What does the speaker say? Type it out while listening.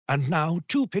And now,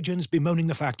 two pigeons bemoaning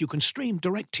the fact you can stream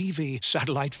DirecTV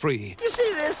satellite-free. You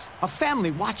see this? A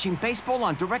family watching baseball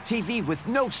on DirecTV with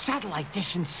no satellite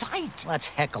dish in sight. Let's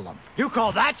heckle them. You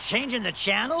call that changing the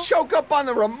channel? Choke up on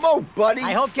the remote, buddy.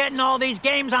 I hope getting all these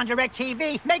games on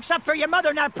DirecTV makes up for your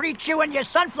mother not pre-chewing your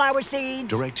sunflower seeds.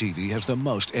 DirecTV has the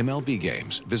most MLB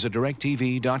games. Visit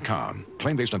DirecTV.com.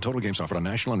 Claim based on total games offered on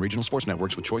national and regional sports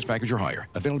networks with choice package or higher.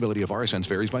 Availability of RSNs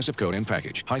varies by zip code and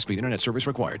package. High-speed internet service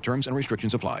required. Terms and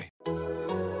restrictions apply.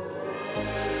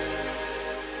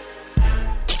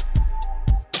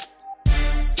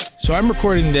 So I'm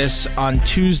recording this on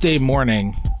Tuesday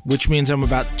morning, which means I'm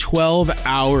about 12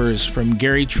 hours from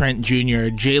Gary Trent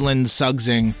Jr. Jalen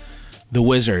Suggsing the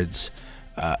Wizards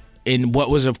in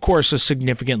what was, of course, a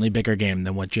significantly bigger game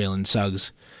than what Jalen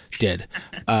Suggs did.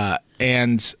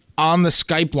 And on the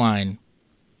Skype line,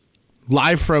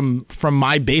 live from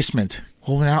my basement.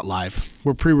 Well, we're not live.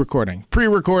 We're pre-recording.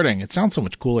 It sounds so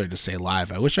much cooler to say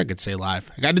live. I wish I could say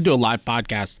live. I got to do a live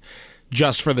podcast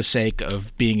just for the sake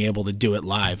of being able to do it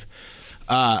live.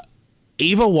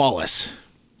 Ava Wallace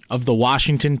of the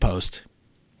Washington Post.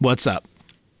 What's up?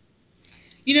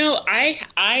 You know,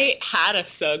 I had a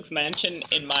Suggs mention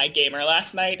in my gamer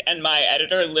last night, and my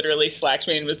editor literally slacked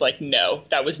me and was like, no,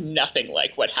 that was nothing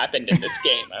like what happened in this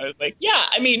game. I was like, yeah,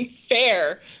 I mean,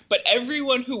 fair, but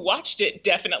everyone who watched it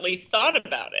definitely thought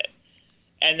about it.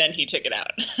 And then he took it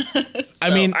out. So I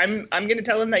mean, I'm going to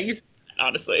tell him that you said that,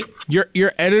 honestly.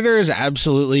 Your editor is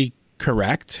absolutely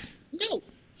correct. No,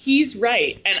 he's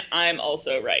right, and I'm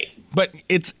also right. But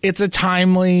it's a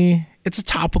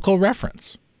topical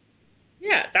reference.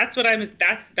 Yeah, that's what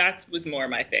that was more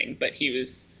my thing, but he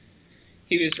was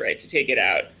right to take it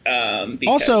out.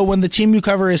 Also, when the team you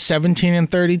cover is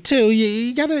 17-32,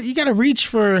 you gotta reach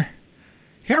for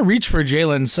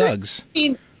Jalen Suggs. I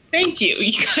mean, thank you.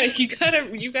 You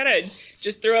gotta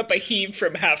just throw up a heave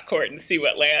from half court and see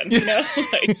what lands. You know,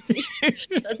 like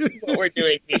that's what we're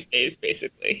doing these days,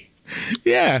 basically.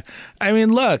 Yeah, I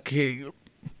mean, look.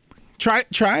 Try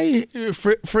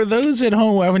for those at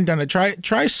home who haven't done it.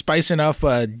 Try spicing up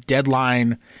a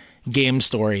deadline game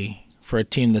story for a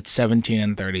team that's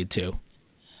 17-32.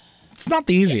 It's not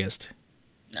the easiest.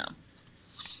 No.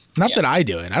 Not that I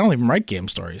do it. I don't even write game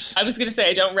stories. I was gonna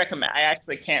say I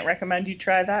actually can't recommend you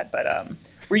try that. But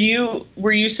were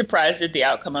you surprised at the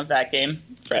outcome of that game,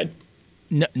 Fred?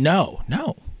 No.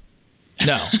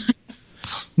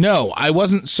 No, I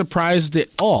wasn't surprised at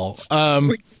all.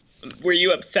 Were you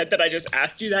upset that I just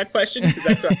asked you that question? Because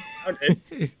that's what I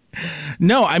sounded.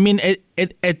 No, I mean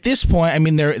at this point, I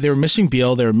mean they were missing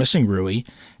Beal, they were missing Rui.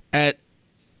 At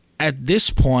this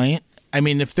point, I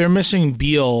mean if they're missing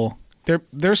Beal, they're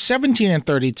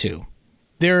 17-32.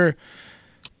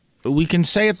 We can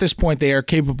say at this point they are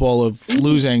capable of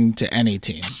losing to any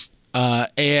team.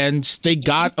 And they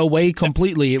got away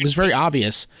completely. It was very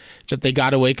obvious that they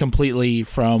got away completely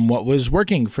from what was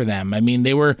working for them. I mean,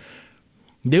 they were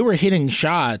hitting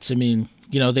shots. I mean,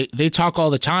 you know, they talk all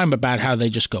the time about how they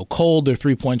just go cold. Their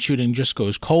three-point shooting just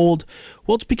goes cold.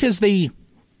 Well, it's because they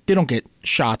don't get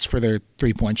shots for their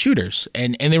three-point shooters.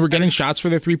 And they were getting shots for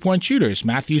their three-point shooters.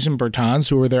 Matthews and Bertans,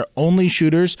 who are their only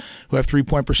shooters who have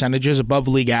three-point percentages above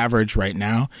league average right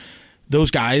now, those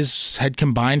guys had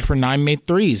combined for 9 made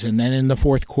threes. And then in the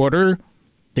fourth quarter,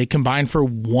 they combined for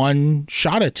one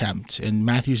shot attempt, and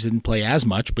Matthews didn't play as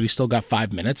much, but he still got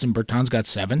 5 minutes, and Bertans got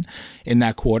 7 in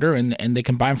that quarter, and they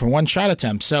combined for one shot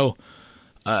attempt. So,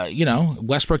 you know,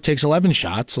 Westbrook takes 11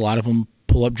 shots. A lot of them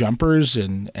pull up jumpers,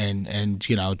 and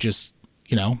you know, just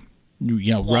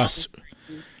Russ.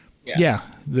 Yeah,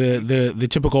 the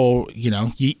typical, you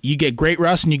know, you get great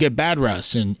Russ and you get bad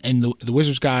Russ, and the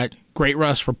Wizards got great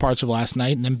Russ for parts of last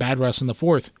night, and then bad Russ in the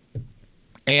fourth,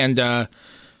 and.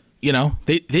 You know,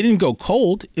 they didn't go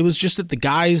cold. It was just that the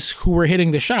guys who were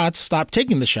hitting the shots stopped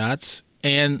taking the shots,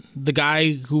 and the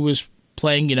guy who was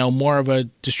playing, you know, more of a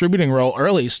distributing role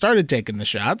early started taking the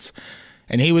shots,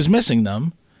 and he was missing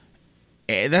them.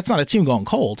 That's not a team going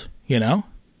cold, you know?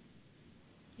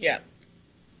 Yeah.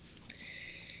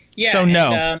 So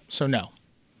no.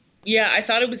 Yeah, I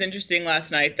thought it was interesting last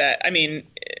night that, I mean,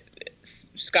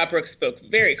 Scott Brooks spoke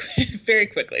very, very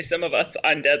quickly. Some of us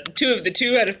on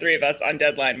two out of three of us on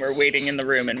deadline were waiting in the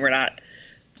room, and we're not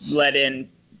let in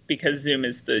because Zoom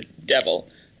is the devil.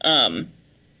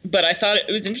 But I thought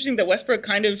it was interesting that Westbrook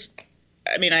kind of,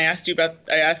 I mean, I asked you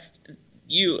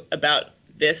about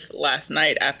this last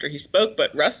night after he spoke,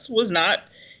 but Russ was not.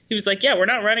 He was like, yeah, we're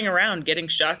not running around getting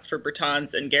shots for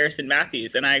Bertans and Garrison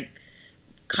Matthews, and I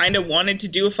kind of wanted to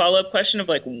do a follow-up question of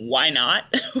like, why not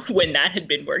when that had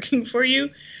been working for you?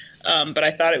 But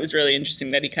I thought it was really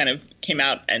interesting that he kind of came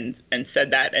out and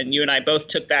said that. And you and I both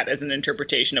took that as an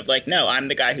interpretation of like, no, I'm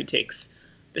the guy who takes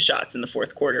the shots in the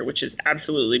fourth quarter, which has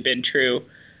absolutely been true.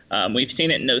 We've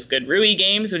seen it in those good Rui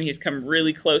games when he's come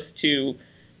really close to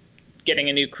getting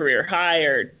a new career high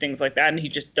or things like that, and he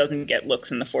just doesn't get looks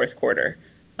in the fourth quarter.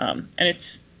 And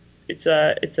it's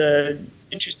a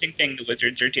interesting thing the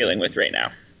Wizards are dealing with right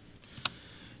now.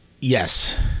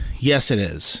 Yes, it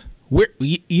is.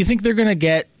 You think they're going to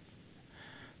get?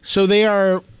 So they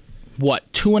are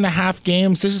what, 2.5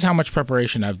 games? This is how much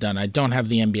preparation I've done. I don't have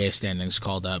the NBA standings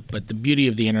called up, but the beauty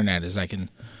of the internet is I can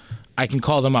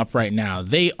call them up right now.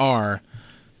 They are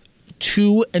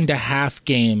 2.5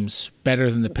 games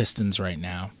better than the Pistons right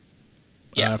now.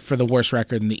 For the worst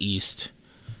record in the East.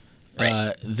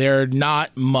 Right. They're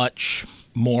not much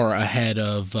more ahead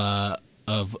of the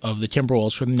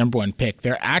Timberwolves for the number one pick.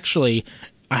 They're actually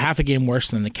a half a game worse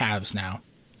than the Cavs now,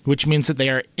 which means that they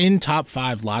are in top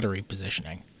 5 lottery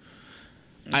positioning.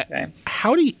 Okay.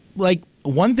 How do you, like,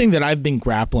 one thing that I've been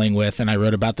grappling with, and I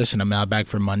wrote about this in a mailbag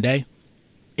for Monday,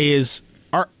 is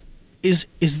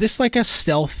this like a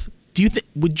stealth?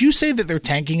 Would you say that they're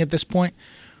tanking at this point,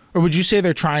 or would you say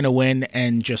they're trying to win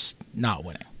and just not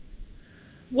winning?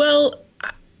 Well,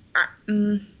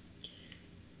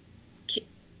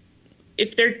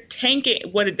 if they're tanking,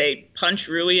 what did they punch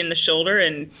Rui in the shoulder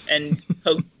and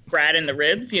poke Brad in the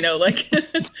ribs? You know, like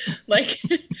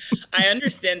I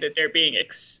understand that they're being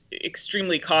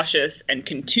extremely cautious, and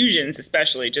contusions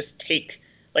especially just take,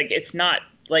 like, it's not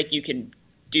like you can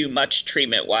do much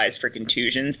treatment wise for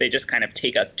contusions. They just kind of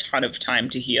take a ton of time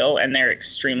to heal, and they're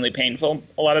extremely painful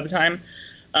a lot of the time.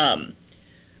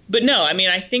 But no, I mean,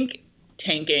 I think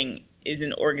tanking is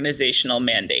an organizational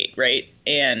mandate, right?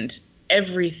 And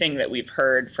everything that we've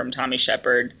heard from Tommy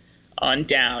Shepard on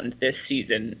down this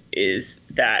season is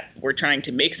that we're trying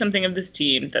to make something of this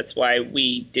team. That's why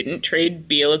we didn't trade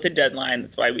Beal at the deadline.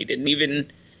 That's why we didn't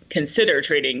even consider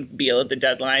trading Beal at the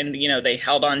deadline. You know, they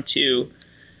held on to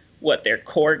their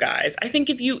core guys. I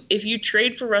think if you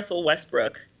trade for Russell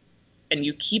Westbrook and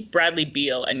you keep Bradley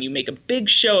Beal and you make a big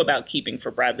show about keeping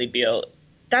for Bradley Beal,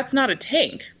 that's not a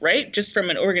tank, right? Just from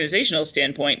an organizational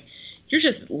standpoint, you're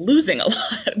just losing a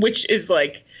lot, which is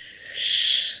like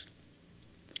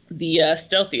the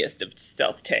stealthiest of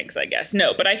stealth tanks, I guess.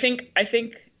 No, but I think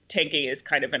tanking is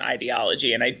kind of an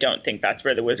ideology, and I don't think that's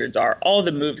where the Wizards are. All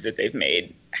the moves that they've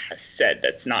made has said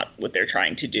that's not what they're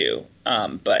trying to do.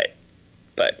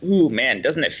 But ooh, man,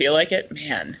 doesn't it feel like it,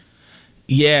 man?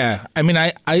 Yeah, I mean,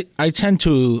 I tend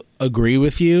to agree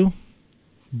with you,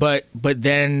 but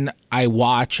then I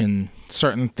watch and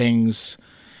certain things,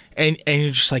 and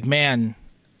you're just like, man,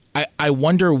 I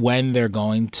wonder when they're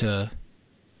going to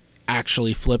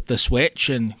actually flip the switch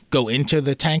and go into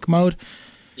the tank mode.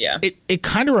 Yeah, it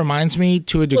kind of reminds me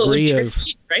to a degree of this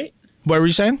week, right? What were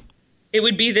you saying? It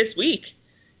would be this week,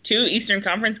 2 Eastern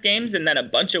Conference games, and then a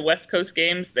bunch of West Coast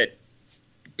games that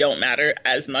don't matter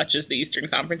as much as the Eastern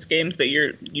Conference games that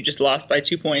you just lost by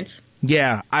 2 points.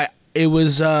 Yeah, I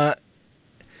mean,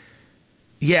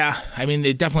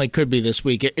 it definitely could be this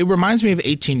week. It reminds me of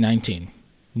 18-19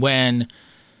 when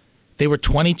they were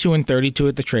 22-32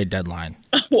 at the trade deadline.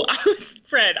 Well,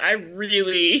 Fred, I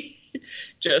really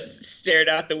just stared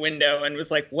out the window and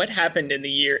was like, what happened in the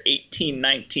year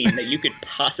 18-19 that you could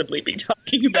possibly be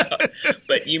talking about?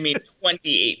 But you mean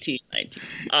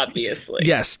 2018-19, obviously.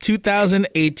 Yes,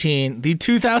 2018, the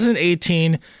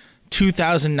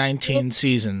 2018-2019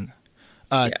 season,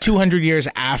 200 years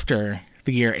after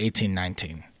the year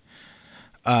 18-19.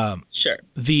 Sure.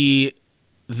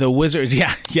 The Wizards,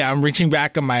 yeah, I'm reaching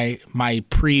back on my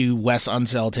pre-Wes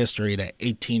Unseld history to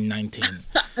 18-19.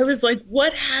 I was like,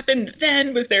 what happened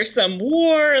then? Was there some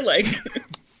war? Like,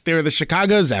 they were the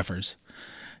Chicago Zephyrs.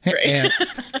 Right. And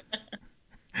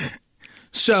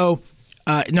so,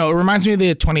 no, it reminds me of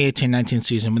the 2018-19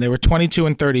 season when they were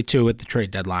 22-32 at the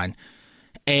trade deadline,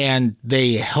 and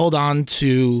they held on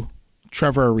to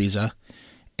Trevor Ariza,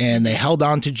 and they held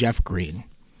on to Jeff Green,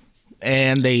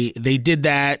 and they did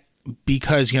that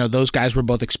because, you know, those guys were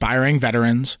both expiring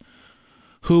veterans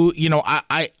who, you know,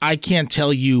 I can't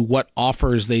tell you what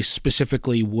offers they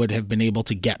specifically would have been able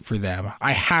to get for them.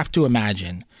 I have to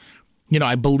imagine, you know,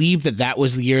 I believe that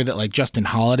was the year that, like, Justin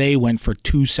Holiday went for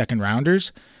 2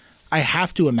 second-rounders. I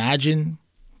have to imagine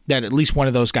that at least one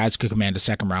of those guys could command a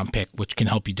second-round pick, which can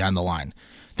help you down the line.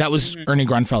 That was Ernie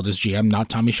Grunfeld as GM, not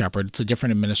Tommy Shepard. It's a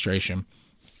different administration.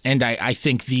 And I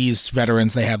think these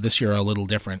veterans they have this year are a little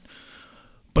different.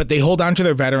 But they hold on to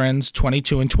their veterans,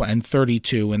 22 and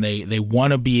 32, and they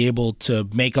want to be able to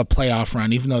make a playoff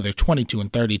run, even though they're 22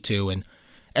 and 32, and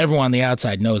everyone on the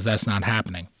outside knows that's not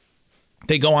happening.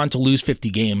 They go on to lose 50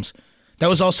 games. That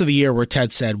was also the year where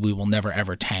Ted said, "We will never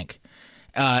ever tank."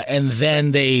 And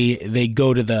then they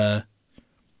go to the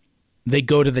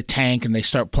tank and they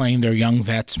start playing their young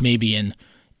vets maybe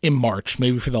in March,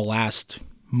 maybe for the last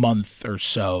month or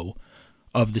so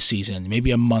of the season,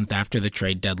 maybe a month after the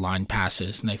trade deadline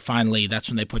passes. And that's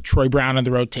when they put Troy Brown in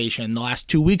the rotation. The last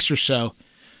 2 weeks or so,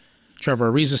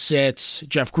 Trevor Ariza sits,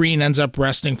 Jeff Green ends up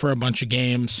resting for a bunch of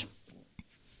games.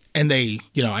 And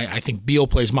I think Beal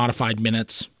plays modified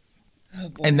minutes. Oh,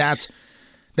 boy. And that's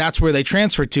where they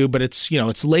transfer to, but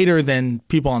it's later than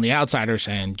people on the outside are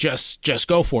saying, just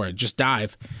go for it, just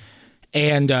dive.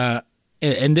 And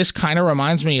this kind of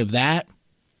reminds me of that,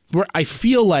 where I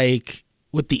feel like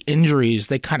with the injuries,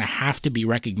 they kind of have to be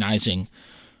recognizing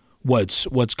what's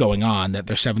going on, that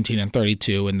they're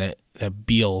 17-32 and that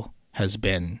Beal has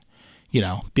been,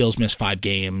 Beal's missed 5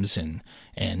 games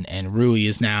and Rui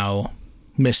is now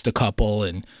missed a couple,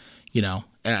 and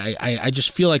I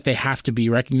just feel like they have to be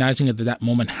recognizing that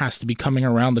moment has to be coming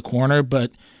around the corner.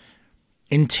 But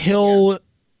until,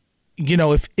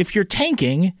 if you're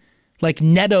tanking, like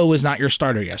Neto is not your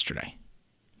starter yesterday,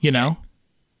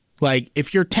 like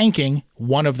if you're tanking,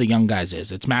 one of the young guys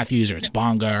is. It's Matthews or it's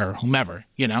Bonga or whomever,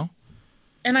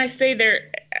 And I say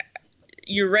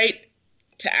you're right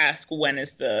to ask when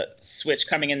is the switch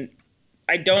coming, and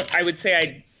I would say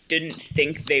I didn't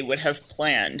think they would have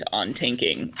planned on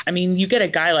tanking. I mean, you get a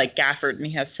guy like Gafford, and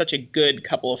he has such a good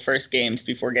couple of first games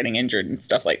before getting injured and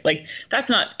stuff like that's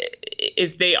not.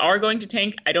 If they are going to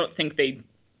tank, I don't think they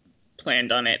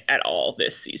planned on it at all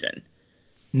this season.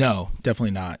 No,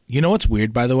 definitely not. You know what's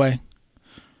weird, by the way?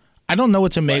 I don't know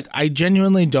what to make. I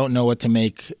genuinely don't know what to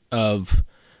make of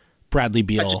Bradley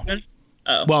Beal.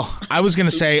 Oh. Well, I was going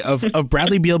to say of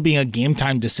Bradley Beal being a game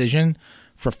time decision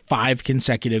for 5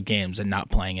 consecutive games and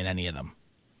not playing in any of them.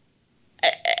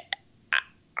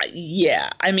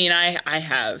 Yeah, I mean, I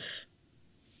have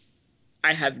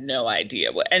no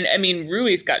idea what. And I mean,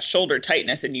 Rui's got shoulder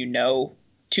tightness, and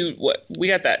we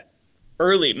got that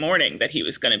early morning that he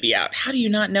was going to be out. How do you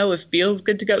not know if Beal's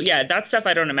good to go? Yeah, that stuff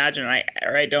I don't imagine,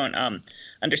 I don't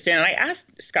understand. And I asked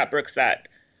Scott Brooks that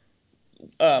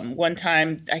one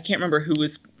time. I can't remember who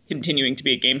was continuing to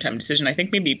be a game time decision. I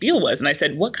think maybe Beal was. And I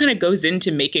said, what kind of goes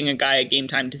into making a guy a game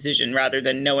time decision rather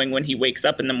than knowing when he wakes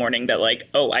up in the morning that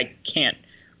I can't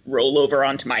roll over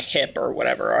onto my hip or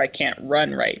whatever, or I can't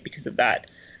run right because of that.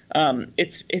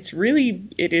 It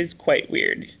is quite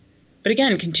weird. But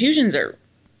again, contusions are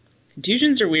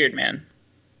weird, man.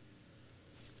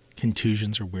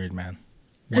 Contusions are weird, man.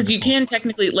 Because you can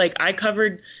technically, I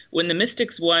covered when the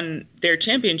Mystics won their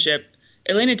championship,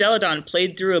 Elena Delle Donne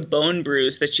played through a bone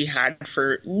bruise that she had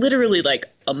for literally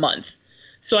a month.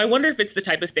 So I wonder if it's the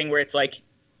type of thing where it's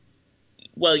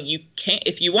well, you can't,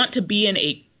 if you want to be in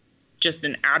just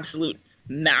an absolute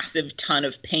massive ton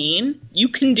of pain, you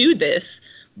can do this.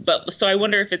 But so I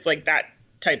wonder if it's that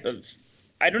type of,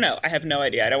 I don't know. I have no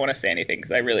idea. I don't want to say anything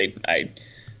because I'm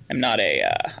not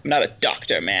a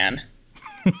doctor, man.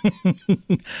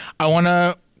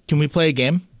 Can we play a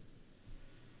game?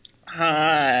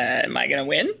 Am I gonna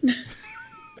win?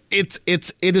 It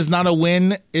is not a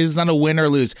win. It is not a win or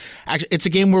lose. Actually, it's a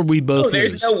game where we both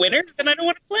there's lose. No winners, then I don't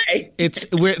want to play.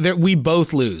 We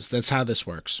both lose. That's how this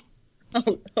works.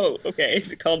 Oh, okay.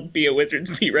 Is it called Be a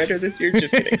Wizards beat writer this year?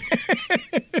 Just kidding.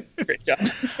 Great job.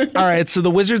 All right, so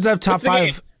the Wizards have top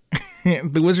 5.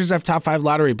 The Wizards have top 5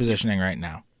 lottery positioning right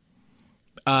now.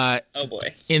 Oh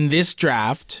boy. In this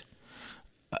draft.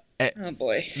 Oh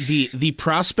boy. The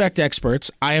prospect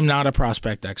experts. I am not a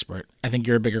prospect expert. I think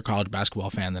you're a bigger college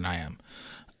basketball fan than I am.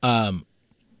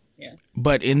 Yeah.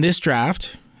 But in this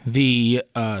draft, the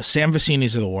Sam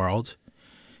Vicinis of the world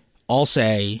all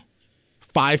say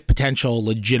 5 potential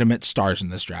legitimate stars in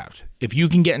this draft. If you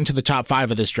can get into the top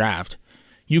 5 of this draft,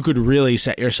 you could really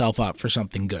set yourself up for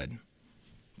something good.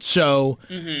 So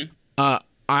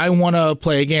I want to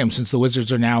play a game since the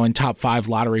Wizards are now in top 5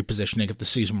 lottery positioning if the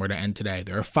season were to end today.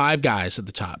 There are 5 guys at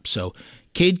the top. So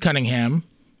Cade Cunningham,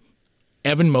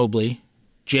 Evan Mobley,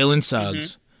 Jalen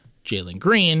Suggs, Jalen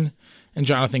Green, and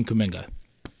Jonathan Kuminga.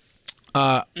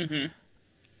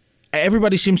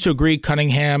 Everybody seems to agree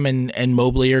Cunningham and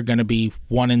Mobley are going to be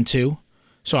 1 and 2.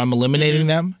 So I'm eliminating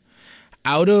them.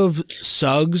 Out of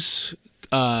Suggs,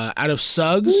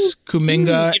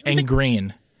 Kuminga, and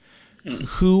Green,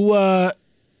 who,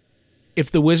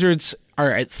 if the Wizards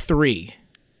are at 3,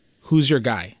 who's your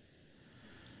guy?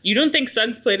 You don't think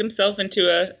Suggs played himself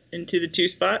into the 2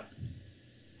 spot?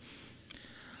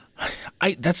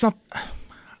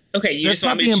 Okay, you That's just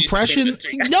want not me the to choose between impression. those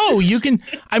three guys. No, you can.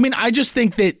 I mean, I just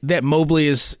think that Mobley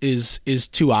is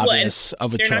too obvious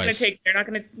of a choice. They're not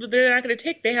going to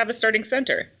take. They have a starting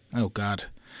center. Oh God,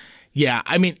 yeah.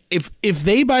 I mean, if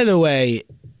they, by the way,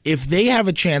 if they have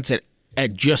a chance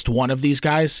at just one of these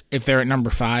guys, if they're at number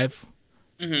 5,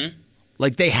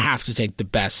 like they have to take the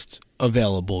best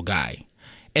available guy,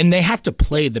 and they have to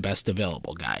play the best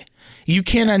available guy. You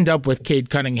can't end up with Cade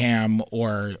Cunningham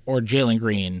or Jalen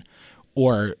Green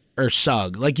or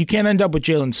Suggs. Like you can't end up with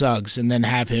Jalen Suggs and then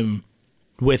have him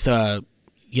with in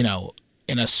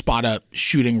a spot up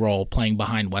shooting role playing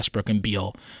behind Westbrook and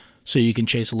Beal so you can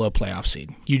chase a low playoff seed.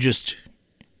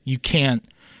 You can't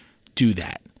do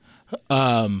that.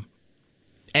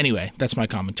 Anyway, that's my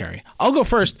commentary. I'll go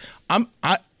first.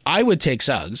 I would take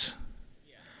Suggs.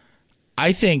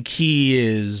 I think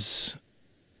he's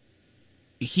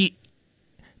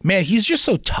just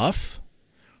so tough.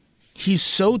 He's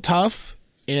so tough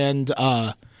and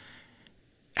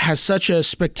has such a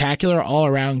spectacular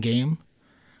all-around game.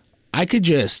 I could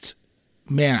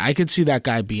see that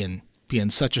guy being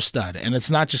such a stud, and it's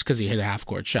not just because he hit a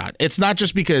half-court shot. It's not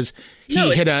just because he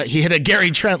hit a Gary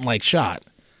Trent-like shot.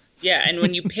 Yeah, and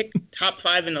when you pick top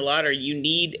 5 in the lottery, you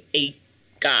need a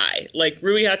guy. Like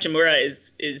Rui Hachimura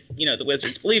is the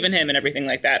Wizards believe in him and everything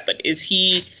like that, but is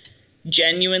he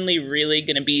genuinely really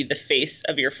going to be the face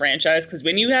of your franchise? Because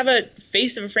when you have a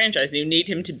face of a franchise, you need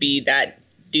him to be that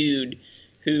dude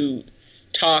who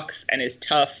talks and is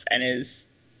tough and is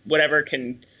whatever,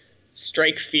 can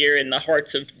strike fear in the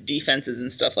hearts of defenses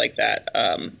and stuff like that.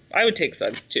 I would take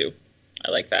Suggs too. I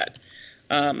like that.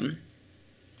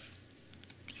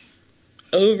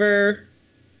 Over.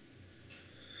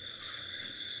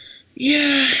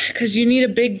 Yeah, because you need a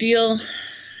big deal.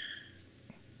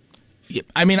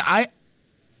 I mean, I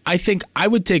think I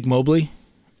would take Mobley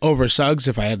over Suggs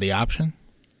if I had the option.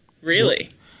 Really?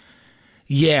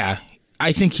 Yeah,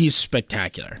 I think he's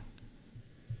spectacular.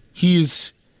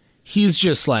 He's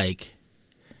just like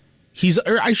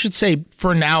or I should say,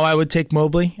 for now, I would take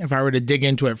Mobley. If I were to dig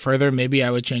into it further, maybe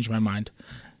I would change my mind.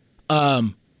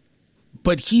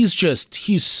 But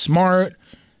he's smart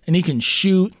and he can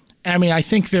shoot. I mean, I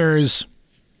think there's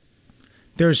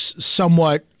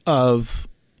somewhat of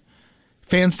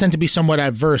fans tend to be somewhat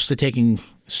adverse to taking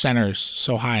centers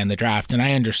so high in the draft, and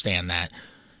I understand that.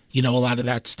 A lot of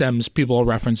that stems, people will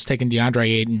reference taking DeAndre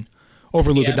Ayton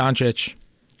over Luka Doncic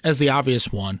as the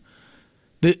obvious one.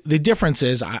 The difference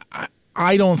is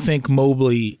I don't think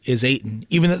Mobley is Ayton.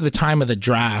 Even at the time of the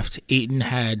draft, Ayton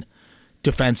had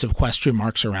defensive question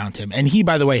marks around him, and he,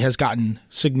 by the way, has gotten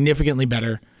significantly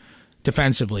better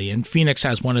defensively, and Phoenix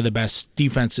has one of the best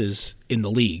defenses in the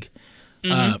league.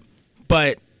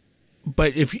 But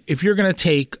if you're going to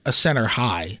take a center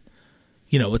high,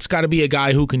 it's got to be a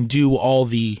guy who can do all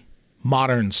the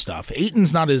modern stuff.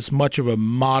 Ayton's not as much of a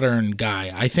modern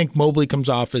guy. I think Mobley comes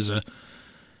off as a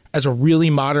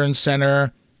really modern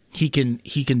center. He can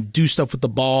do stuff with the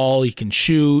ball. He can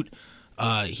shoot.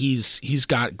 He's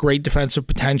got great defensive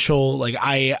potential. Like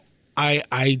I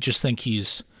just think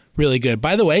he's really good.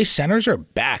 By the way, centers are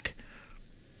back.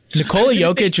 Nikola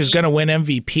Jokic is going to win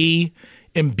MVP.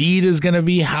 Embiid is going to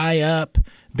be high up.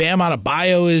 Bam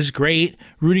Adebayo is great.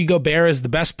 Rudy Gobert is the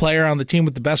best player on the team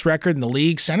with the best record in the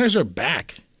league. Centers are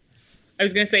back. I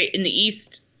was going to say, in the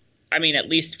East, I mean, at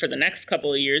least for the next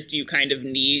couple of years, do you kind of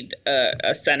need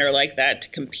a center like that to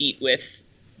compete with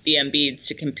the Embiids,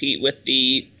 to compete with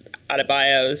the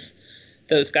Adebayos,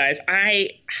 those guys?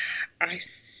 I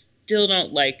still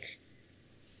don't like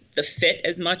the fit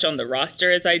as much on the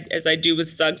roster as I do with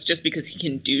Suggs, just because he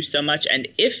can do so much. And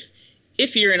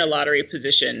if you're in a lottery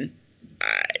position,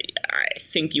 I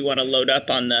think you want to load up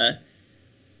on the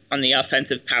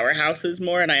offensive powerhouses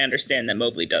more, and I understand that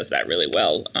Mobley does that really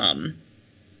well.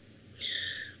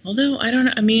 Although I don't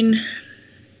know, I mean,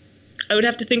 I would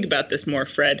have to think about this more,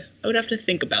 Fred. I would have to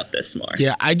think about this more.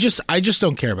 Yeah, I just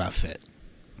don't care about fit.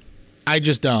 I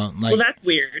just don't. Like, well, that's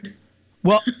weird.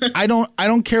 Well, I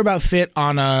don't care about fit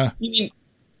on a. You mean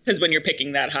because when you're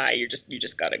picking that high, you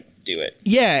just got to do it.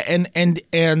 Yeah,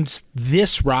 and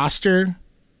this roster,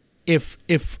 if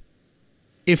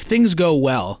things go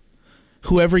well,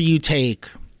 whoever you take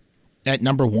at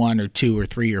number 1 or 2 or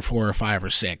 3 or 4 or 5 or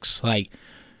 6, like,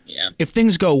 yeah, if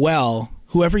things go well,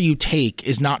 whoever you take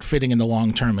is not fitting in the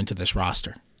long term into this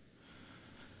roster.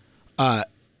 They're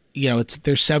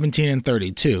 17 and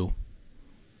 32.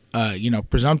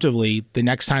 Presumptively, the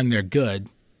next time they're good,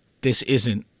 this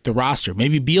isn't the roster.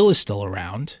 Maybe Beal is still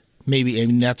around. Maybe, I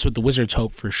mean, that's what the Wizards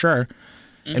hope for sure.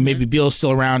 Mm-hmm. And maybe Beal is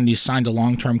still around and he's signed a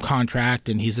long-term contract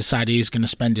and he's decided he's going to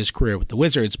spend his career with the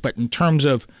Wizards. But in terms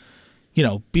of,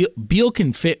 Beal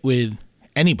can fit with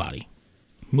anybody.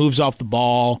 Moves off the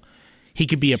ball. He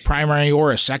could be a primary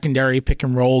or a secondary pick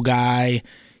and roll guy.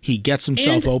 He gets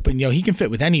himself open. He can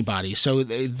fit with anybody. So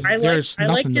there's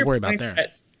nothing to worry about there.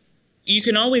 You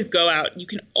can always go out. You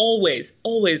can always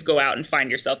go out and find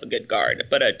yourself a good guard.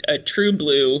 But a true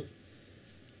blue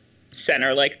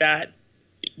center like that,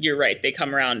 you're right. They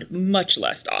come around much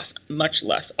less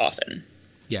often.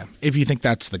 Yeah, if you think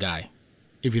that's the guy.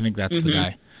 The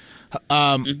guy.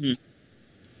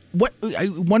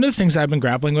 One of the things I've been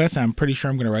grappling with, I'm pretty sure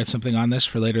I'm going to write something on this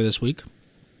for later this week,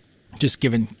 just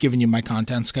giving you my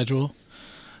content schedule,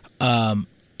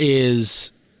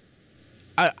 is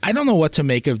I don't know what to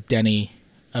make of Diaz's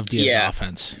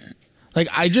offense. Like,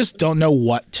 I just don't know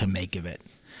what to make of it.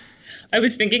 I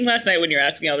was thinking last night when you were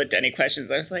asking all the Denny questions,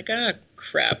 I was like,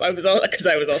 crap. Because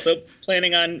I was also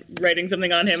planning on writing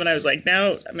something on him, and I was like,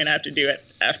 no, I'm going to have to do it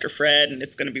after Fred, and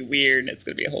it's going to be weird, and it's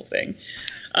going to be a whole thing.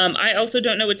 I also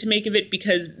don't know what to make of it,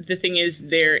 because the thing is,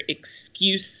 their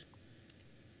excuse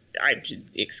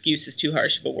is too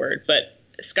harsh of a word, but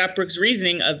Scott Brooks'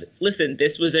 reasoning of, listen,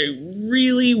 this was a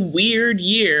really weird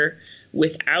year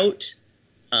without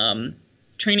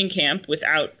training camp,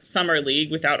 without summer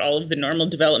league, without all of the normal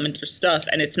development stuff.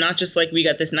 And it's not just like we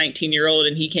got this 19-year-old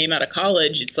and he came out of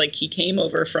college. It's like he came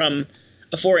over from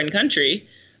a foreign country,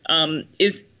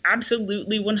 is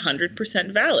absolutely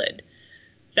 100% valid.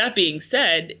 That being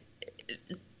said,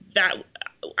 that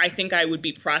I think I would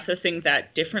be processing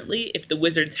that differently if the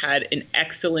Wizards had an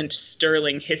excellent,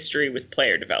 sterling history with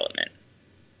player development.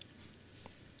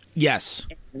 Yes.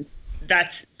 And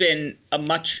that's been a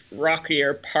much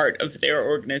rockier part of their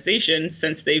organization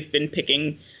since they've been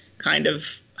picking kind of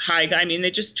high guy. I mean, they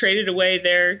just traded away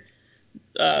their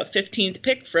 15th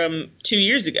pick from 2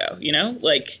 years ago,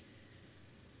 Like,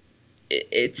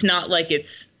 it's not like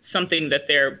it's something that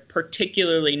they're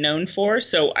particularly known for.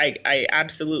 So I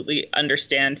absolutely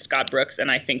understand Scott Brooks,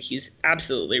 and I think he's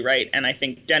absolutely right. And I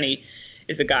think Denny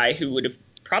is a guy who would have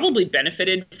probably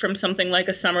benefited from something like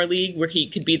a summer league where he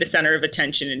could be the center of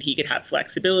attention and he could have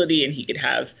flexibility and he could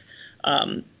have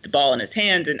the ball in his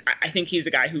hands. And I think he's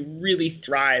a guy who really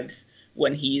thrives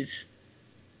when he's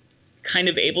kind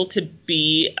of able to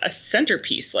be a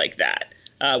centerpiece like that.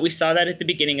 We saw that at the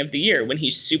beginning of the year when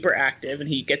he's super active and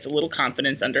he gets a little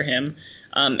confidence under him.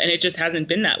 And it just hasn't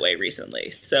been that way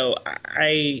recently. So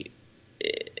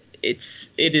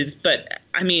but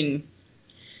I mean,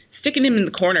 sticking him in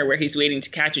the corner where he's waiting to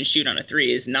catch and shoot on a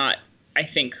three is not, I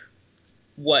think,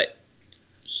 what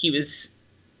he was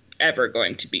ever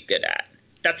going to be good at.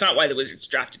 That's not why the Wizards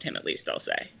drafted him, at least, I'll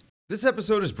say. This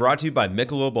episode is brought to you by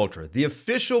Michelob Ultra, the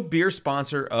official beer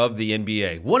sponsor of the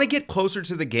NBA. Want to get closer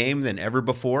to the game than ever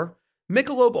before?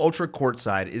 Michelob Ultra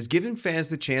Courtside is giving fans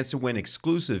the chance to win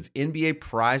exclusive NBA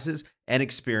prizes and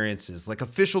experiences like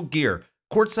official gear,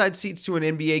 courtside seats to an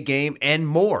NBA game, and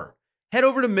more. Head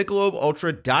over to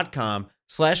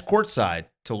MichelobUltra.com/courtside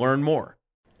to learn more.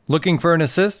 Looking for an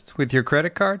assist with your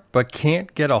credit card but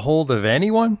can't get a hold of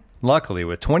anyone? Luckily,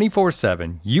 with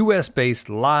 24/7 U.S.-based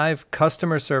live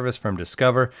customer service from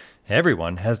Discover,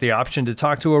 everyone has the option to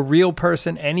talk to a real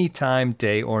person anytime,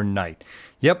 day or night.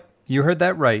 Yep, you heard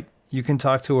that right. You can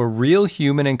talk to a real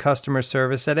human in customer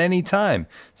service at any time.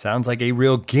 Sounds like a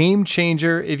real game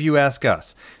changer if you ask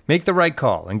us. Make the right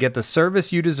call and get the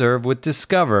service you deserve with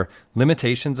Discover.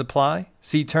 Limitations apply.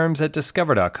 See terms at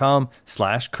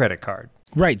discover.com/creditcard.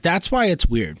 Right. That's why it's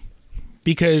weird.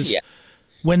 Because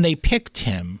when they picked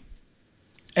him,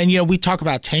 and, we talk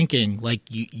about tanking, like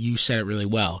you said it really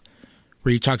well,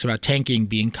 where you talked about tanking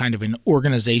being kind of an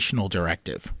organizational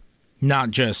directive,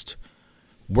 not just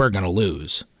we're going to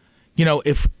lose.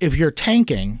 If you're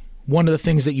tanking, one of the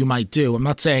things that you might do, I'm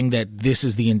not saying that this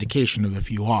is the indication of if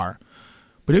you are,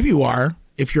 but if you are,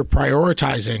 if you're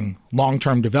prioritizing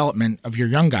long-term development of your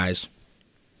young guys,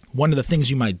 one of the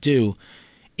things you might do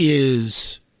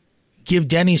is give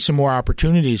Denny some more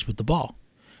opportunities with the ball.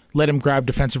 Let him grab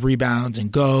defensive rebounds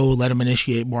and go, let him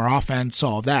initiate more offense,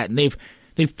 all of that. And they've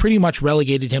pretty much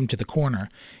relegated him to the corner.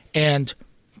 And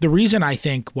the reason I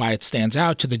think why it stands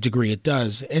out to the degree it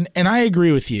does, and I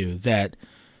agree with you that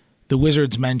the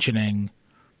Wizards mentioning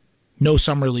no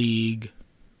summer league,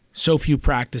 so few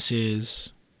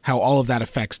practices, how all of that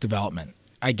affects development.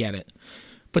 I get it.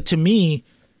 But to me,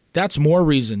 that's more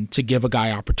reason to give a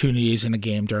guy opportunities in a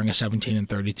game during a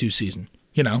 17-32 season,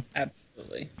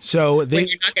 Absolutely. So when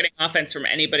you're not getting offense from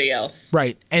anybody else.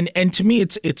 Right. And to me,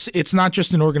 it's not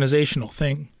just an organizational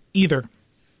thing either.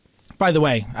 By the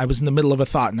way, I was in the middle of a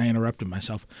thought and I interrupted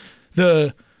myself.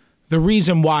 The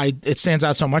reason why it stands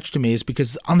out so much to me is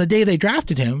because on the day they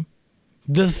drafted him,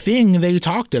 the thing they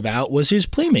talked about was his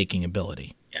playmaking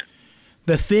ability. Yeah.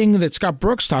 the thing that Scott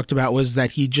Brooks talked about was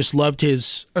that he just loved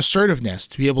his assertiveness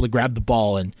to be able to grab the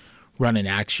ball and run in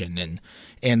action.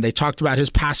 And they talked about his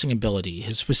passing ability,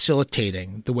 his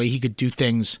facilitating, the way he could do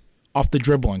things off the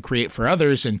dribble and create for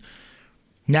others. And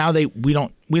now we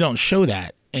don't show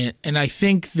that. And I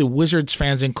think the Wizards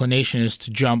fans' inclination is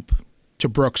to jump to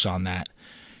Brooks on that.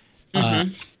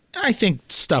 I think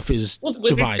stuff is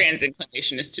Wizards divided. fans'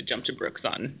 inclination is to jump to Brooks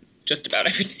on just about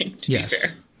everything, to be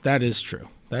fair. That is true.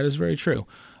 That is very true.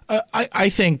 I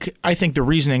think the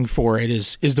reasoning for it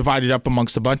is divided up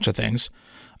amongst a bunch of things.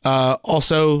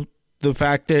 Also, the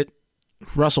fact that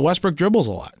Russell Westbrook dribbles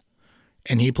a lot,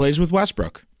 and he plays with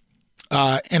Westbrook.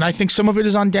 And I think some of it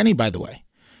is on Denny, by the way,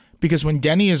 because when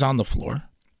Denny is on the floor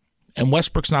and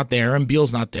Westbrook's not there and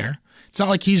Beal's not there, it's not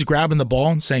like he's grabbing the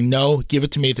ball and saying, "No, give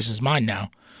it to me. This is mine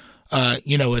now."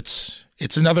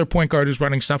 It's another point guard who's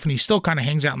running stuff, and he still kind of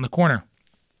hangs out in the corner.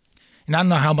 And I don't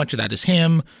know how much of that is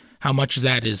him, how much of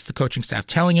that is the coaching staff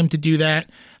telling him to do that,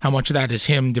 how much of that is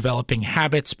him developing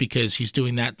habits because he's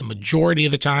doing that the majority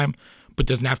of the time, but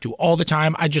doesn't have to all the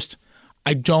time. I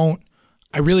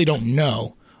really don't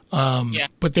know.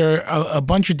 But there are a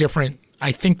bunch of different,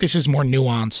 I think this is more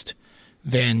nuanced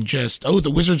than just,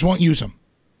 the Wizards won't use him.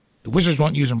 The Wizards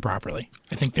won't use him properly.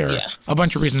 I think there are a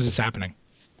bunch of reasons it's happening.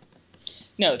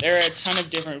 No, there are a ton of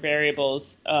different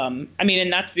variables. And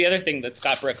that's the other thing that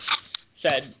Scott Brooks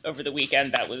said over the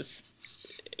weekend it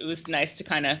was nice to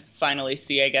kind of finally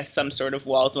see, I guess, some sort of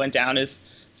walls went down. As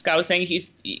Scott was saying,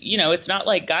 it's not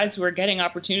like guys who are getting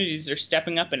opportunities are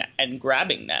stepping up and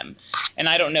grabbing them. And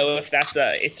I don't know if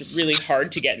it's really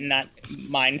hard to get in that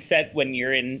mindset when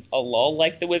you're in a lull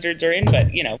like the Wizards are in, but,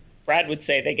 Brad would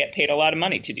say they get paid a lot of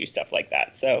money to do stuff like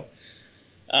that. So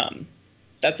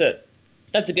that's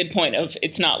a good point of,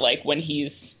 it's not like when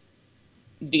he's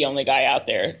the only guy out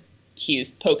there,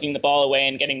 he's poking the ball away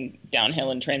and getting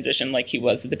downhill in transition like he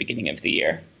was at the beginning of the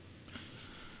year.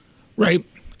 Right.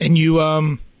 And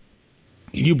you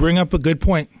bring up a good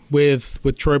point with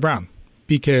Troy Brown,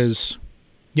 because,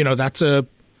 this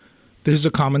is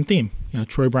a common theme.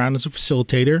 Troy Brown is a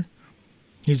facilitator.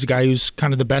 He's a guy who's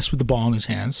kind of the best with the ball in his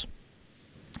hands.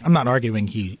 I'm not arguing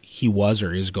he was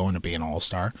or is going to be an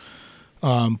all-star.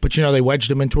 But they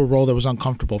wedged him into a role that was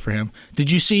uncomfortable for him.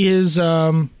 Did you see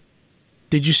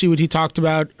did you see what he talked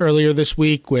about earlier this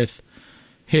week with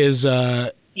his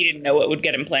He didn't know what would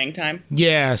get him playing time?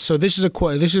 Yeah, so this is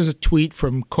a tweet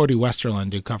from Cody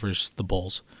Westerland, who covers the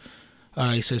Bulls.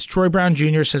 He says, Troy Brown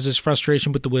Jr. says his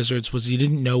frustration with the Wizards was he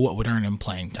didn't know what would earn him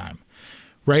playing time.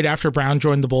 Right after Brown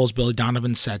joined the Bulls, Billy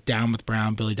Donovan sat down with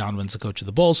Brown. Billy Donovan's the coach of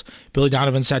the Bulls. Billy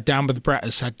Donovan sat down with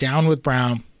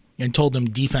Brown and told him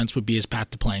defense would be his path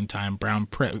to playing time. Brown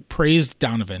praised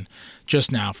Donovan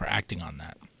just now for acting on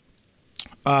that.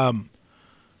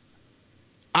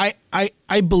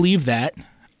 I believe that.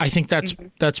 I think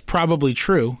that's probably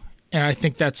true, and I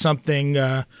think that's something.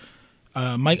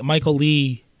 Michael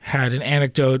Lee had an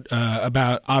anecdote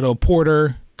about Otto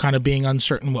Porter kind of being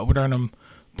uncertain what would earn him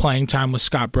playing time with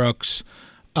Scott Brooks,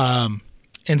 and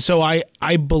so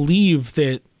I believe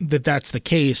that's the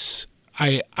case.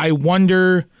 I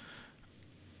wonder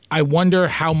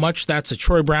how much that's a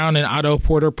Troy Brown and Otto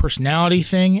Porter personality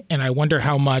thing, and I wonder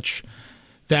how much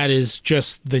that is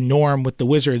just the norm with the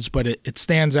Wizards, but it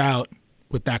stands out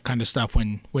with that kind of stuff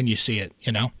when you see it,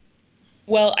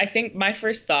 Well, I think my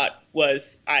first thought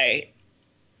was I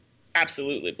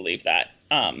absolutely believe that.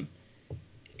 And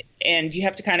you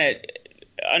have to kind of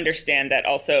understand that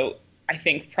also. I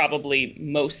think probably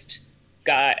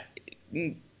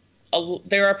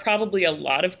there are probably a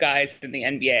lot of guys in the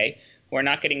NBA who are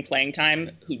not getting playing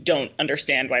time who don't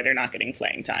understand why they're not getting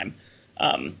playing time.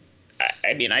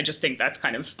 I just think that's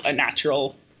kind of a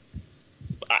natural.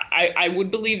 I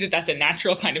would believe that that's a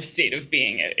natural kind of state of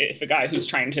being if a guy who's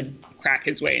trying to crack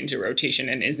his way into rotation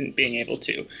and isn't being able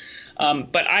to.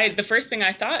 But the first thing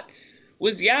I thought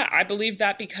was, I believe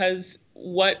that because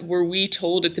what were we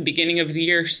told at the beginning of the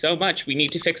year so much? We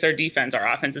need to fix our defense.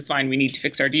 Our offense is fine. We need to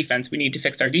fix our defense. We need to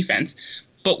fix our defense.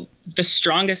 But the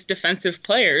strongest defensive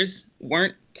players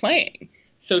weren't playing.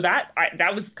 So that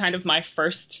was kind of my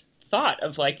first thought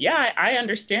of like, I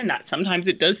understand that. Sometimes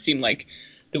it does seem like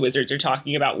the Wizards are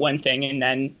talking about one thing and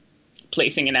then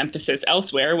placing an emphasis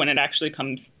elsewhere when it actually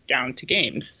comes down to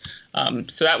games.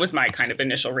 So that was my kind of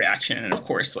initial reaction. And of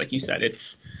course, like you said,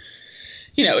 it's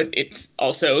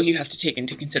also, you have to take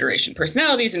into consideration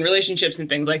personalities and relationships and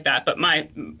things like that. But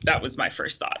that was my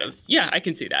first thought of, I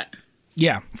can see that.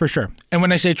 Yeah, for sure. And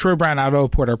when I say Troy Brown, Otto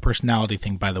Porter personality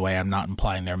thing, by the way, I'm not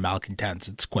implying they're malcontents.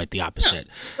 It's quite the opposite.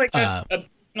 No, it's like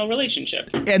a relationship.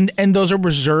 And those are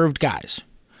reserved guys.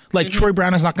 Like Troy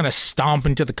Brown is not going to stomp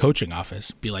into the coaching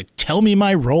office, be like, "Tell me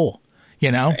my role."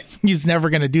 You know, he's never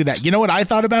going to do that. You know what I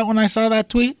thought about when I saw that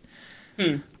tweet?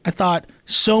 I thought,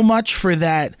 so much for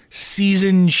that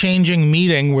season-changing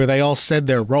meeting where they all said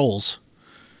their roles.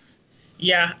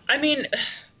 Yeah, I mean,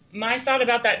 my thought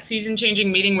about that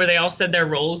season-changing meeting where they all said their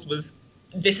roles was,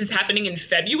 this is happening in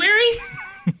February?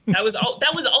 That was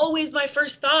always my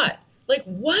first thought. Like,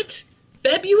 what?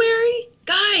 February?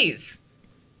 Guys!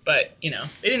 But, you know,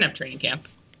 they didn't have training camp.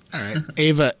 All right.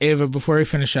 Ava, before we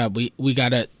finish up, we got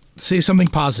to say something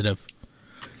positive.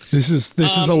 This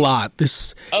is a lot.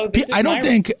 I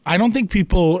don't think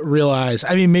people realize.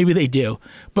 I mean, maybe they do,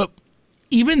 but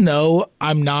even though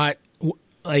I'm not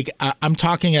like I'm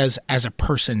talking as a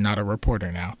person, not a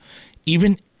reporter now.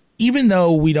 Even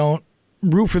though we don't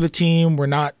root for the team, we're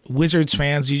not Wizards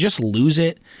fans. You just lose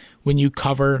it when you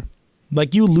cover.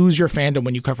 Like, you lose your fandom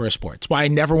when you cover a sport. It's why I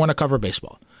never want to cover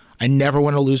baseball. I never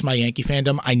want to lose my Yankee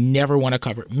fandom. I never want to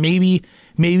cover. Maybe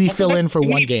fill in for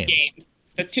one game.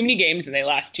 That's too many games and they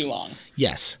last too long.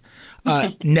 Yes.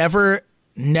 Never.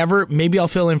 Maybe I'll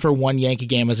fill in for one Yankee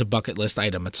game as a bucket list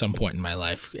item at some point in my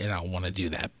life, and I'll want to do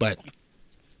that. But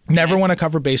never want to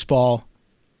cover baseball.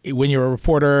 When you're a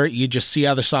reporter, you just see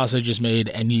how the sausage is made,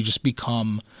 and you just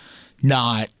become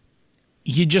not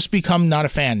a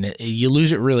fan. You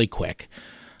lose it really quick.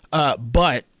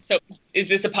 But so is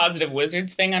this a positive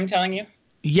Wizards thing I'm telling you?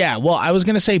 Yeah, well, I was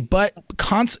going to say, but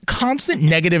constant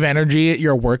negative energy at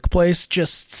your workplace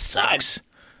just sucks.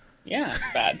 Yeah,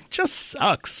 it's bad. Just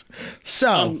sucks.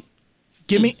 So,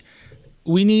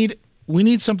 we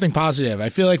need something positive. I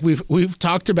feel like we've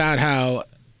talked about how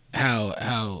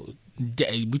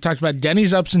we talked about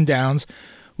Denny's ups and downs.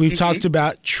 We've talked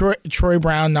about Troy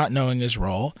Brown not knowing his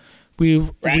role. We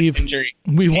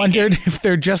wondered if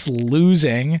they're just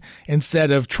losing instead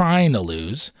of trying to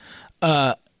lose.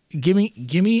 Give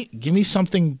me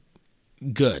something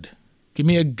good. Give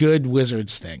me a good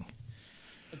Wizards thing.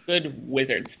 A good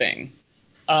Wizards thing.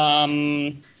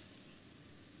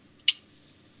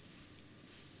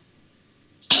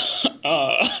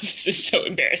 This is so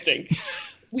embarrassing.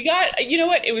 You know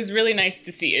what? It was really nice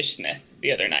to see Ish Smith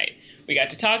the other night. We got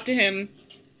to talk to him.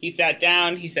 He sat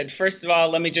down. He said, first of all,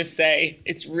 let me just say,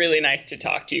 it's really nice to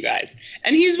talk to you guys.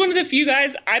 And he's one of the few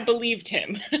guys I believed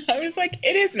him. I was like,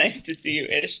 it is nice to see you,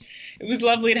 Ish. It was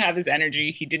lovely to have his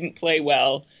energy. He didn't play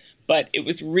well, but it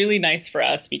was really nice for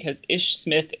us because Ish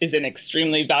Smith is an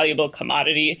extremely valuable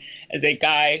commodity as a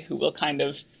guy who will kind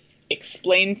of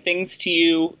explain things to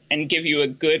you and give you a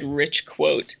good, rich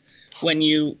quote when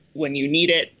you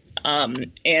need it.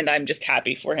 And I'm just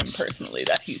happy for him personally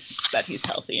that he's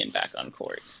healthy and back on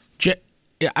court.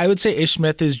 I would say Ish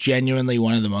Smith is genuinely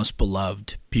one of the most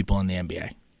beloved people in the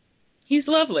NBA. He's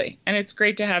lovely, and it's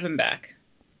great to have him back.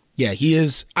 Yeah, he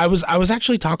is. I was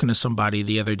actually talking to somebody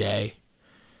the other day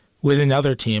with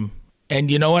another team, and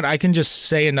you know what? I can just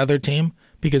say another team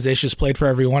because Ish has played for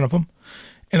every one of them.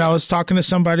 And I was talking to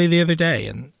somebody the other day,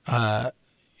 and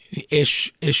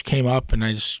Ish came up, and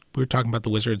we were talking about the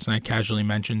Wizards, and I casually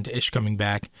mentioned Ish coming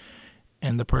back,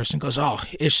 and the person goes, "Oh,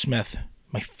 Ish Smith,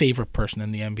 my favorite person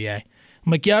in the NBA."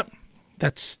 I'm like, "Yep,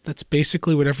 that's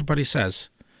basically what everybody says."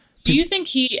 Do you think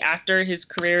after his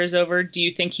career is over, do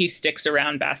you think he sticks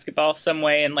around basketball some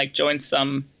way and like joins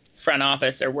some front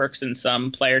office or works in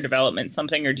some player development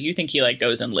something, or do you think he like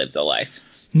goes and lives a life?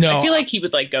 No, I feel like he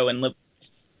would like go and live.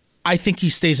 I think he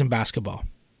stays in basketball.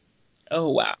 Oh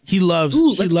wow. He loves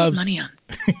put money on.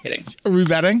 Kidding. Are we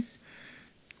betting?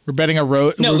 We're betting a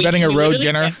road. No, we're betting a road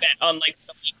dinner. Bet on like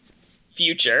someone's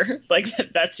future. Like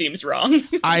that seems wrong.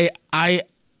 I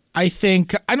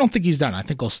don't think he's done. I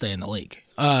think he'll stay in the league.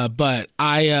 But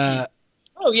I.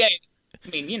 Oh yeah. I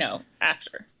mean, you know,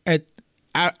 after.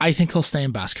 I think he'll stay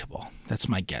in basketball. That's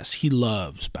my guess. He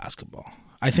loves basketball.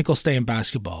 I think he'll stay in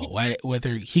basketball.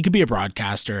 Whether he could be a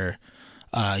broadcaster,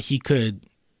 he could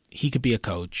be a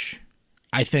coach.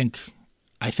 I think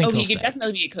he could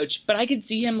definitely be a coach, but I could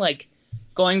see him like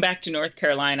going back to North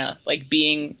Carolina, like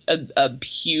being a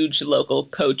huge local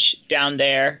coach down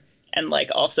there, and like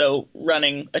also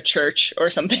running a church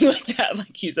or something like that.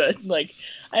 Like he's I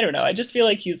don't know. I just feel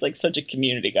like he's like such a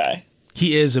community guy.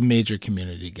 He is a major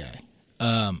community guy.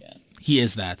 He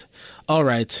is that. All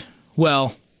right.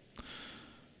 Well,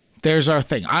 there's our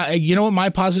thing. You know what my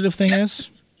positive thing is?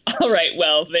 All right,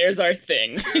 well, there's our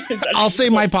thing. I'll say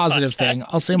my positive thing.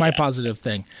 Positive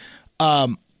thing.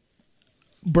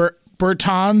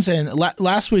 Bertans, and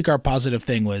last week our positive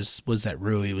thing was that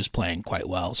Rui was playing quite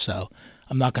well, so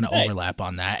I'm not going to overlap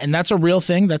on that. And that's a real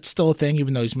thing. That's still a thing,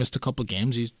 even though he's missed a couple of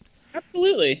games.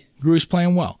 Absolutely. Rui's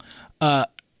playing well.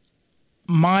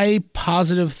 My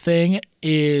positive thing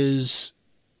is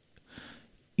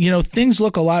things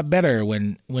look a lot better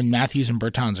when Matthews and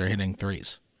Bertans are hitting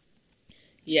threes.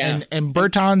 Yeah. And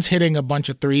Bertans hitting a bunch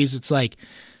of threes. It's like,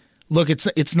 look,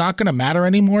 it's not going to matter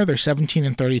anymore. They're 17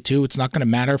 and 32. It's not going to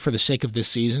matter for the sake of this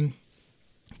season.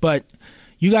 But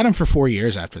you got him for 4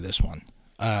 years after this one.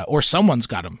 Or someone's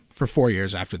got him for 4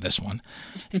 years after this one.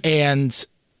 And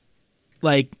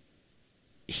like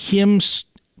him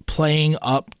playing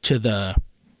up to the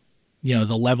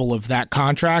level of that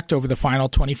contract over the final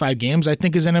 25 games, I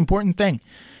think is an important thing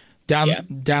down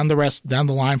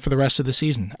the line for the rest of the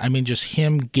season. I mean, just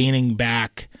him gaining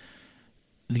back,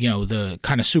 the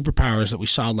kind of superpowers that we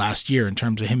saw last year in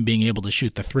terms of him being able to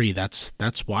shoot the three. That's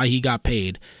why he got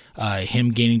paid. Him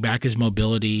gaining back his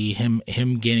mobility, him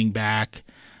gaining back,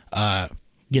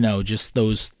 just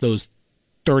those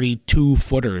 32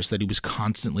 footers that he was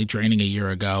constantly draining a year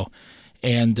ago.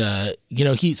 And,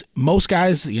 he's most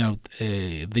guys,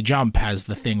 the Jump has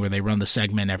the thing where they run the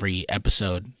segment every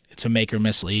episode. It's a make or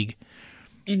miss league.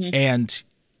 Mm-hmm. And,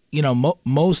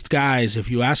 most guys,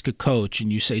 if you ask a coach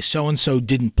and you say so-and-so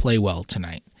didn't play well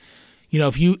tonight,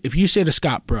 if you say to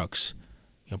Scott Brooks,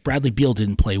 Bradley Beal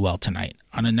didn't play well tonight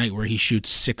on a night where he shoots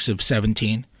 6 of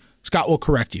 17, Scott will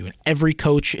correct you. And every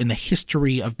coach in the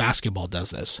history of basketball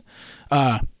does this.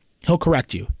 He'll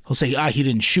correct you. He'll say, he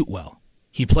didn't shoot well.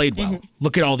 He played well. Mm-hmm.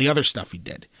 Look at all the other stuff he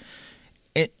did.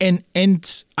 And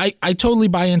I totally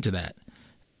buy into that.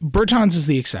 Bertans is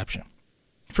the exception.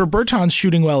 For Bertans,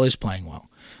 shooting well is playing well.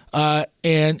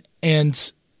 And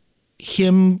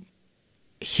him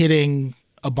hitting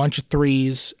a bunch of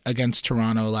threes against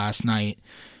Toronto last night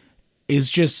it's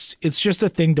just a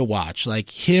thing to watch. Like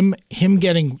him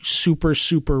getting super,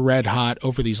 super red hot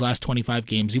over these last 25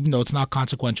 games, even though it's not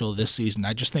consequential this season,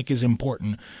 I just think is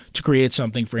important to create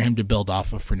something for him to build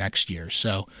off of for next year.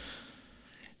 So,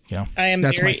 I am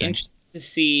very interested to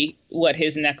see what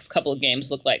his next couple of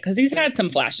games look like, because he's had some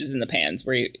flashes in the pans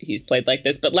where he's played like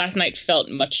this, but last night felt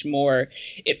much more.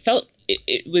 It felt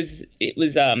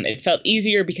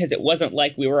easier because it wasn't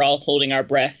like we were all holding our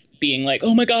breath, being like,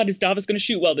 oh my God, is Davis going to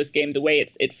shoot well this game? The way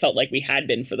it felt like we had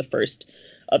been for the first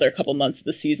other couple months of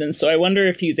the season. So I wonder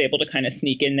if he's able to kind of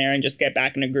sneak in there and just get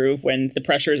back in a groove when the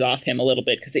pressure is off him a little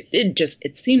bit, because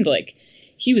it seemed like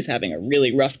he was having a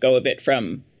really rough go of it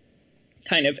from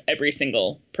kind of every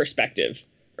single perspective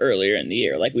earlier in the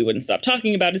year. Like, we wouldn't stop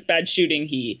talking about his bad shooting.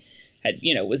 He had,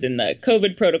 was in the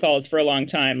COVID protocols for a long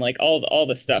time. Like all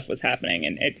the stuff was happening,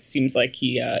 and it seems like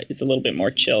he is a little bit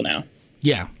more chill now.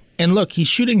 Yeah. And look, he's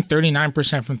shooting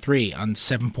 39% from three on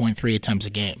 7.3 attempts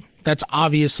a game. That's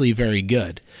obviously very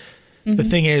good. Mm-hmm. The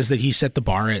thing is that he set the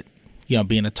bar at,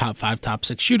 being a top 5, top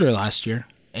 6 shooter last year,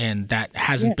 and that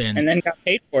hasn't been. And then got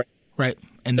paid for it. Right.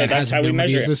 And so that hasn't been what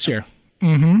he is this year.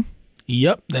 Mm-hmm.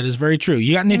 Yep, that is very true.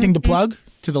 You got anything to plug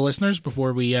to the listeners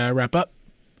before we wrap up?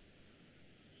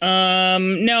 No,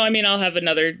 I mean, I'll have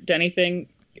another Denny thing,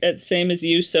 same as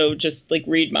you. So just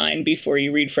read mine before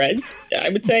you read Fred's, I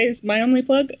would say, is my only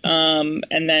plug.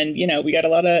 And then, we got a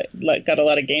lot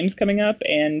of games coming up,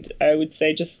 and I would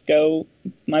say just go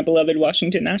my beloved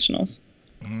Washington Nationals.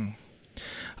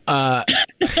 That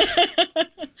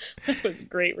was a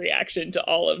great reaction to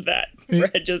all of that.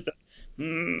 Fred just.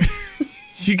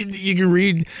 You can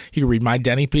read my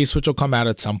Denny piece, which will come out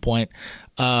at some point.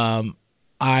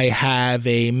 I have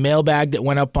a mailbag that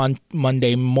went up on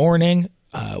Monday morning,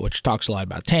 which talks a lot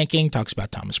about tanking, talks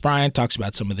about Thomas Bryant, talks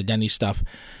about some of the Denny stuff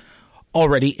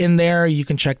already in there. You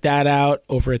can check that out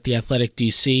over at The Athletic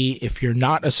DC. If you're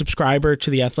not a subscriber to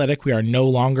The Athletic, we are no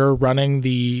longer running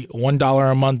the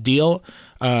 $1 a month deal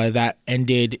that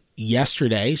ended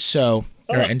yesterday,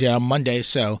 ended on Monday.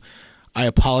 So I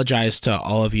apologize to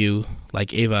all of you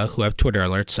like Ava who have Twitter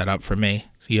alerts set up for me.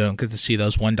 So you don't get to see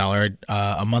those $1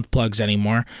 a month plugs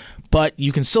anymore. But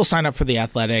you can still sign up for The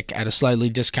Athletic at a slightly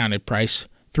discounted price,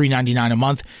 $3.99 a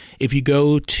month. If you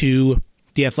go to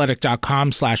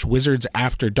theathletic.com/Wizards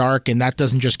After Dark, and that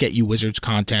doesn't just get you Wizards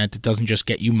content. It doesn't just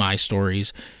get you my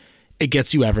stories. It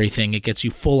gets you everything. It gets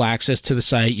you full access to the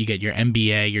site. You get your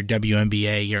NBA, your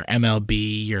WNBA, your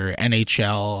MLB, your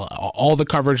NHL, all the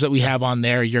coverage that we have on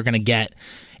there you're going to get.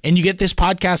 And you get this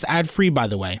podcast ad-free, by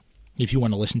the way, if you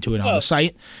want to listen to it on the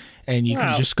site. And you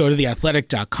can just go to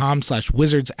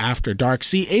theathletic.com/Wizards After Dark.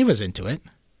 See, Ava's into it.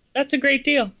 That's a great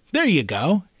deal. There you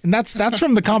go. And that's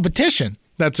from the competition.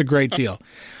 That's a great deal.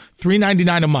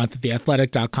 $3.99 a month at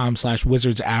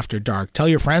theathletic.com/Wizards After Dark. Tell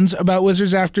your friends about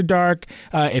Wizards After Dark.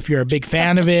 If you're a big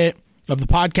fan of it, of the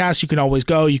podcast, you can always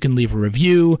go. You can leave a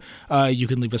review. You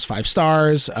can leave us 5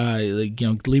 stars.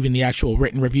 Leaving the actual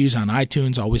written reviews on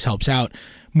iTunes always helps out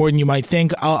more than you might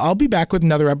think. I'll be back with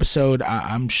another episode.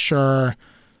 I'm sure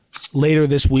later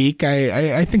this week.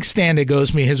 I think Standig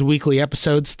owes me his weekly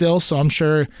episode still, so I'm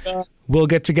sure we'll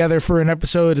get together for an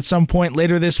episode at some point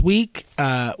later this week,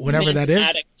 whenever that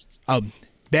is.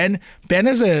 Ben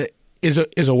is a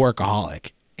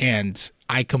workaholic, and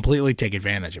I completely take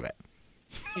advantage of it.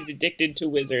 He's addicted to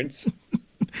wizards.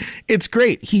 It's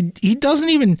great. He doesn't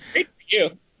even. Great for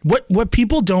you. What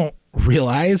people don't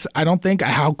realize, I don't think,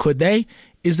 how could they,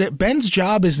 is that Ben's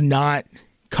job is not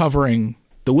covering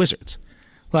the Wizards,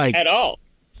 like at all.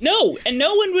 No, and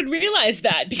no one would realize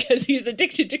that because he's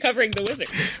addicted to covering the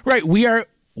Wizards. Right. We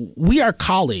are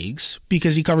colleagues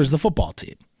because he covers the football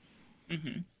team,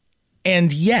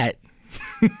 and yet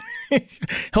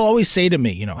he'll always say to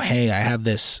me, hey, I have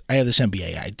this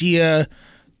NBA idea.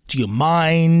 Do you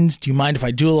mind if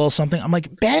I do a little something? I'm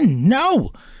like, Ben,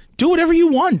 no, do whatever you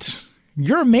want.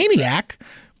 You're a maniac,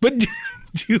 but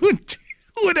do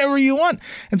whatever you want.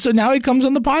 And so now he comes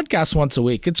on the podcast once a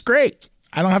week. It's great.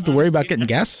 I don't have to worry about getting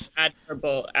guests.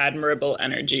 Admirable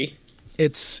energy.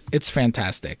 It's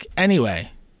fantastic.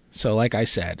 Anyway, so like I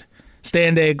said,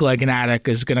 Standig like an addict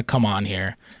is going to come on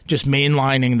here, just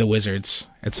mainlining the Wizards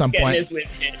at some point.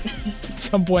 At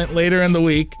some point later in the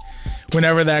week,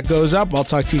 whenever that goes up, I'll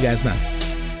talk to you guys then.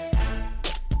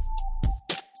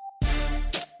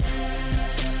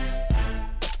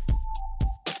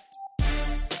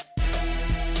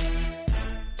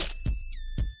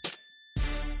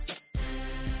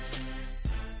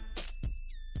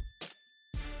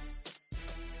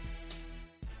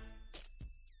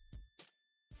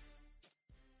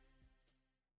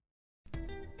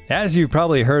 As you've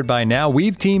probably heard by now,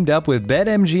 we've teamed up with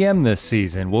BetMGM this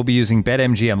season. We'll be using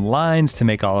BetMGM lines to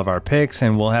make all of our picks,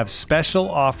 and we'll have special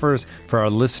offers for our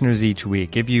listeners each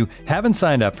week. If you haven't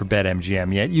signed up for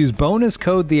BetMGM yet, use bonus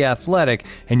code The Athletic,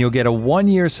 and you'll get a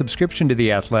 1-year subscription to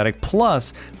The Athletic,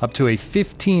 plus up to a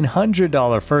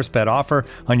 $1,500 first bet offer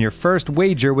on your first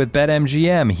wager with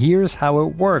BetMGM. Here's how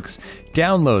it works.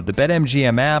 Download the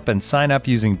BetMGM app and sign up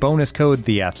using bonus code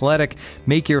The Athletic.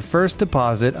 Make your first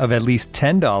deposit of at least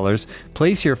 $10.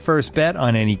 Place your first bet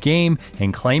on any game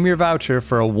and claim your voucher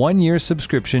for a 1-year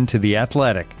subscription to The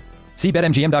Athletic. See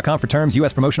BetMGM.com for terms.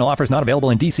 U.S. promotional offers not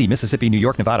available in D.C., Mississippi, New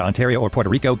York, Nevada, Ontario, or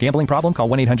Puerto Rico. Gambling problem? Call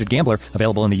 1-800-GAMBLER.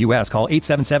 Available in the U.S. Call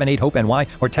 877-8-HOPE-NY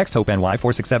or text HOPE-NY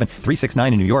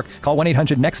 467-369 in New York. Call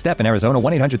 1-800-NEXT-STEP in Arizona.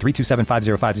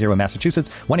 1-800-327-5050 in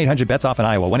Massachusetts. 1-800-BETS-OFF in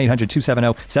Iowa.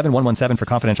 1-800-270-7117 for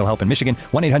confidential help in Michigan.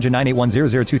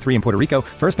 1-800-981-0023 in Puerto Rico.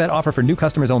 First bet offer for new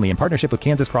customers only in partnership with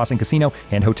Kansas Crossing Casino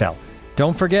and Hotel.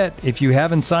 Don't forget, if you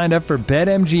haven't signed up for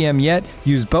BetMGM yet,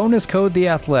 use bonus code The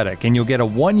Athletic, and you'll get a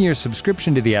 1-year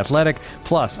subscription to The Athletic,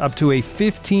 plus up to a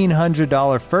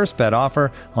 $1,500 first bet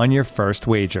offer on your first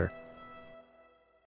wager.